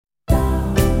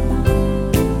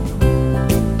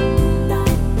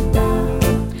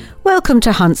Welcome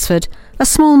to Huntsford, a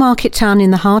small market town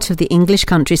in the heart of the English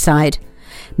countryside.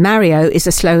 Mario is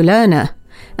a slow learner,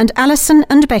 and Alison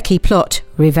and Becky plot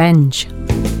revenge.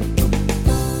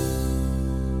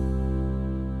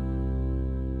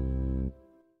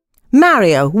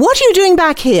 Mario, what are you doing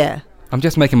back here? I'm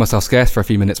just making myself scarce for a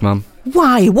few minutes, Mum.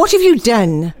 Why? What have you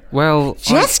done? Well,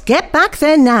 Just get back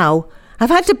there now. I've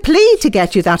had to plead to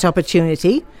get you that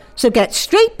opportunity, so get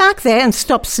straight back there and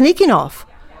stop sneaking off.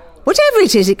 Whatever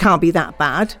it is, it can't be that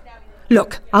bad.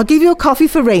 Look, I'll give you a coffee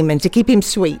for Raymond to keep him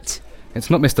sweet.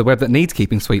 It's not Mr. Webb that needs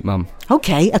keeping sweet, Mum.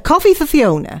 OK, a coffee for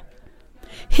Fiona.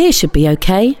 Here should be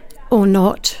OK. Or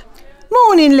not.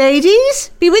 Morning,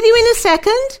 ladies. Be with you in a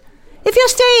second. If you're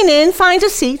staying in, find a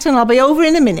seat and I'll be over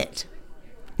in a minute.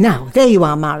 Now, there you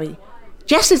are, Mary.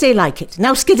 Just as they like it.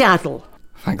 Now skedaddle.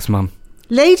 Thanks, Mum.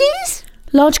 Ladies?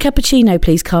 Large cappuccino,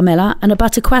 please, Carmela, and a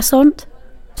butter croissant.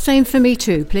 Same for me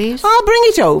too, please. I'll bring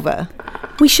it over.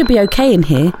 We should be OK in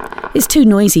here. It's too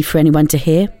noisy for anyone to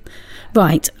hear.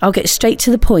 Right, I'll get straight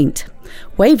to the point.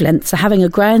 Wavelengths are having a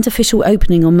grand official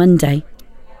opening on Monday.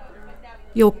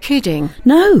 You're kidding.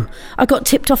 No, I got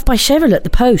tipped off by Cheryl at the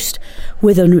post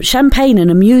with a champagne and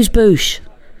amuse-bouche.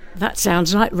 That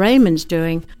sounds like Raymond's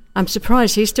doing. I'm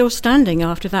surprised he's still standing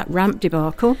after that ramp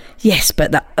debacle. Yes,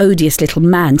 but that odious little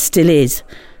man still is.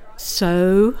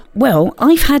 So? Well,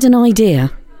 I've had an idea.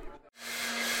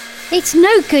 It's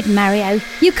no good, Mario.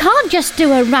 You can't just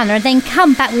do a runner and then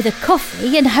come back with a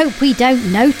coffee and hope we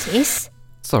don't notice.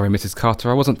 Sorry, Mrs. Carter,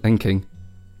 I wasn't thinking.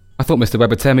 I thought Mr.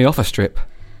 Webb would tear me off a strip.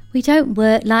 We don't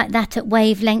work like that at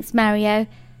Wavelengths, Mario.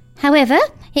 However,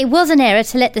 it was an error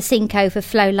to let the sink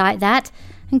overflow like that,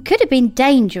 and could have been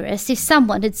dangerous if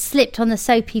someone had slipped on the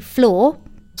soapy floor.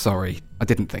 Sorry, I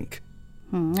didn't think.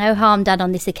 No harm done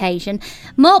on this occasion.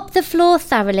 Mop the floor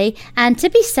thoroughly, and to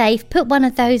be safe, put one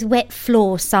of those wet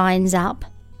floor signs up.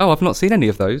 Oh, I've not seen any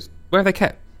of those. Where are they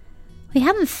kept? We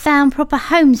haven't found proper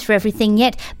homes for everything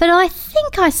yet, but I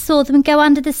think I saw them go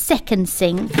under the second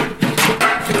sink.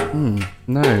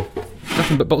 No.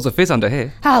 Nothing but bottles of fizz under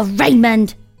here. Oh,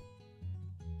 Raymond!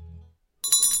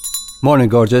 Morning,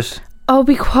 gorgeous. Oh,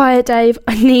 be quiet, Dave.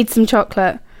 I need some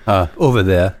chocolate. Over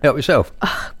there. Help yourself.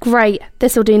 Great.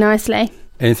 This'll do nicely.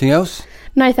 Anything else?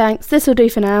 No thanks. This'll do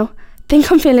for now. Think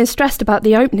I'm feeling stressed about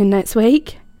the opening next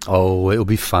week. Oh, it'll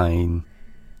be fine.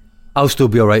 I'll still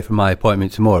be alright for my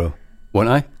appointment tomorrow, won't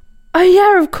I? Oh,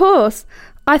 yeah, of course.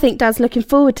 I think Dad's looking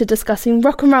forward to discussing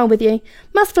rock and roll with you.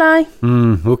 Must fly.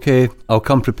 OK. I'll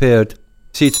come prepared.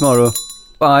 See you tomorrow.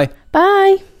 Bye.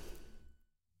 Bye.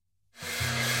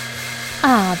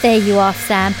 Ah, there you are,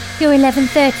 Sam. Your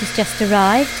 11:30's just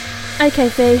arrived. OK,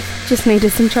 Fee. Just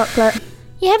needed some chocolate.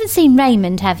 You haven't seen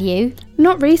Raymond, have you?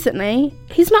 Not recently.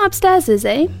 He's not upstairs, is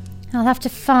he? I'll have to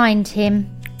find him.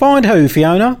 Find who,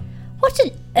 Fiona? What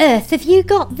on earth have you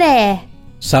got there?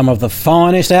 Some of the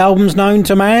finest albums known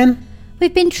to man.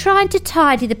 We've been trying to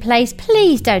tidy the place.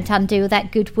 Please don't undo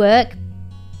that good work.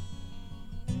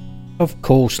 Of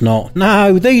course not.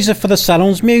 No, these are for the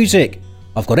salon's music.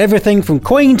 I've got everything from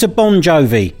Queen to Bon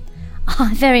Jovi.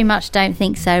 I very much don't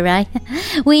think so, Ray.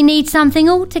 We need something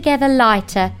altogether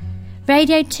lighter.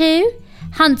 Radio 2?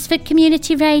 Huntsford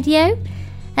Community Radio?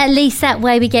 At least that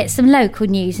way we get some local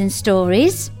news and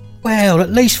stories. Well, at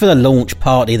least for the launch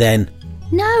party then.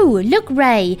 No, look,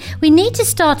 Ray, we need to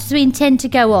start as we intend to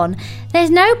go on. There's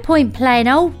no point playing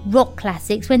old rock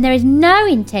classics when there is no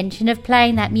intention of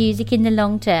playing that music in the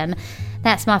long term.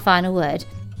 That's my final word.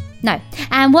 No,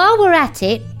 and while we're at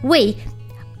it,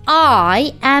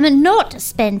 I am not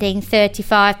spending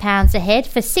 £35 a head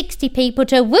for 60 people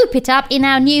to whoop it up in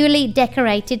our newly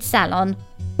decorated salon.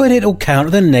 But it'll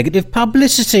counter the negative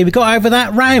publicity we got over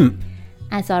that ramp.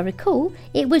 As I recall,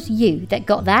 it was you that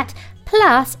got that.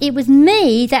 Plus, it was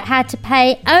me that had to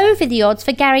pay over the odds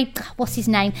for Gary,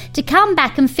 to come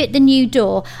back and fit the new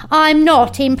door. I'm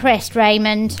not impressed,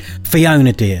 Raymond.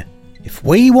 Fiona, dear, if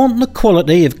we want the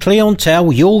quality of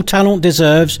clientele your talent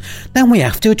deserves, then we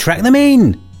have to attract them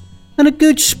in. And a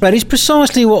good spread is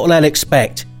precisely what they'll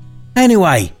expect.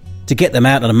 Anyway, to get them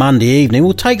out on a Monday evening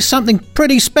will take something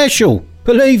pretty special,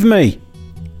 believe me.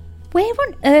 Where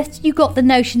on earth you got the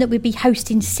notion that we'd be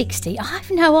hosting 60?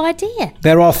 I've no idea.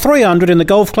 There are 300 in the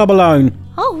golf club alone.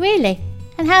 Oh, really?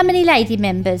 And how many lady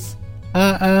members?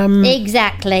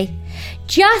 Exactly.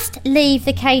 Just leave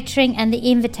the catering and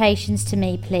the invitations to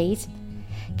me, please.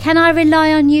 Can I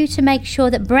rely on you to make sure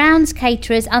that Brown's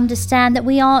caterers understand that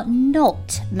we are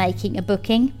not making a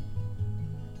booking?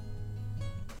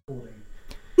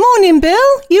 Morning,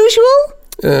 Bill.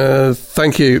 Usual?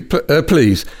 Thank you.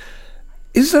 Please.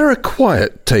 Is there a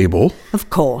quiet table? Of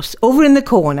course. Over in the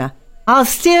corner. I'll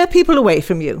steer people away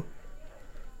from you.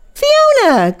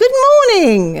 Fiona, good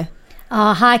morning.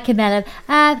 Oh, hi, Camilla.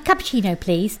 Cappuccino,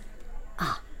 please.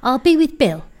 I'll be with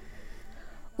Bill.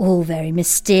 All very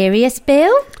mysterious,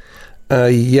 Bill.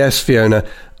 Yes, Fiona.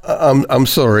 I'm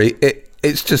sorry.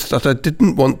 It's just that I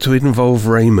didn't want to involve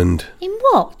Raymond. In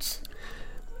what?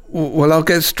 Well, I'll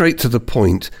get straight to the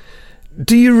point.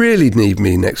 Do you really need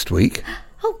me next week?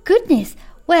 Oh, goodness.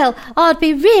 Well, I'd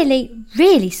be really,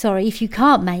 really sorry if you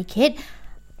can't make it.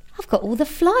 I've got all the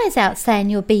flyers out saying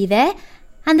you'll be there,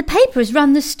 and the paper has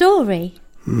run the story.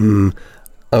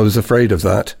 I was afraid of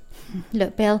that.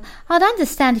 Look, Bill, I'd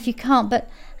understand if you can't, but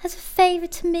as a favour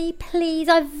to me, please,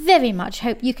 I very much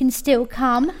hope you can still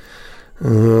come.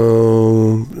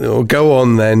 Oh, go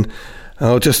on then.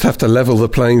 I'll just have to level the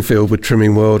playing field with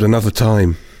Trimming World another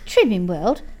time. Trimming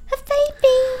World? Have they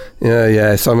been?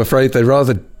 Yes, I'm afraid they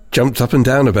rather jumped up and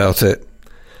down about it.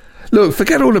 Look,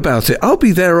 forget all about it. I'll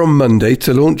be there on Monday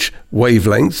to launch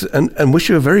Wavelengths and wish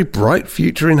you a very bright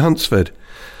future in Huntsford.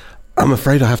 I'm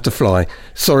afraid I have to fly.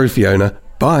 Sorry, Fiona.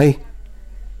 Bye.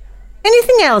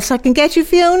 Anything else I can get you,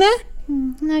 Fiona?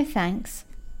 No, thanks.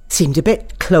 Seemed a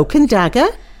bit cloak and dagger.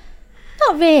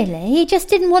 Not really. He just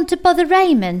didn't want to bother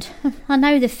Raymond. I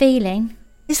know the feeling.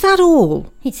 Is that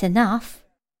all? It's enough.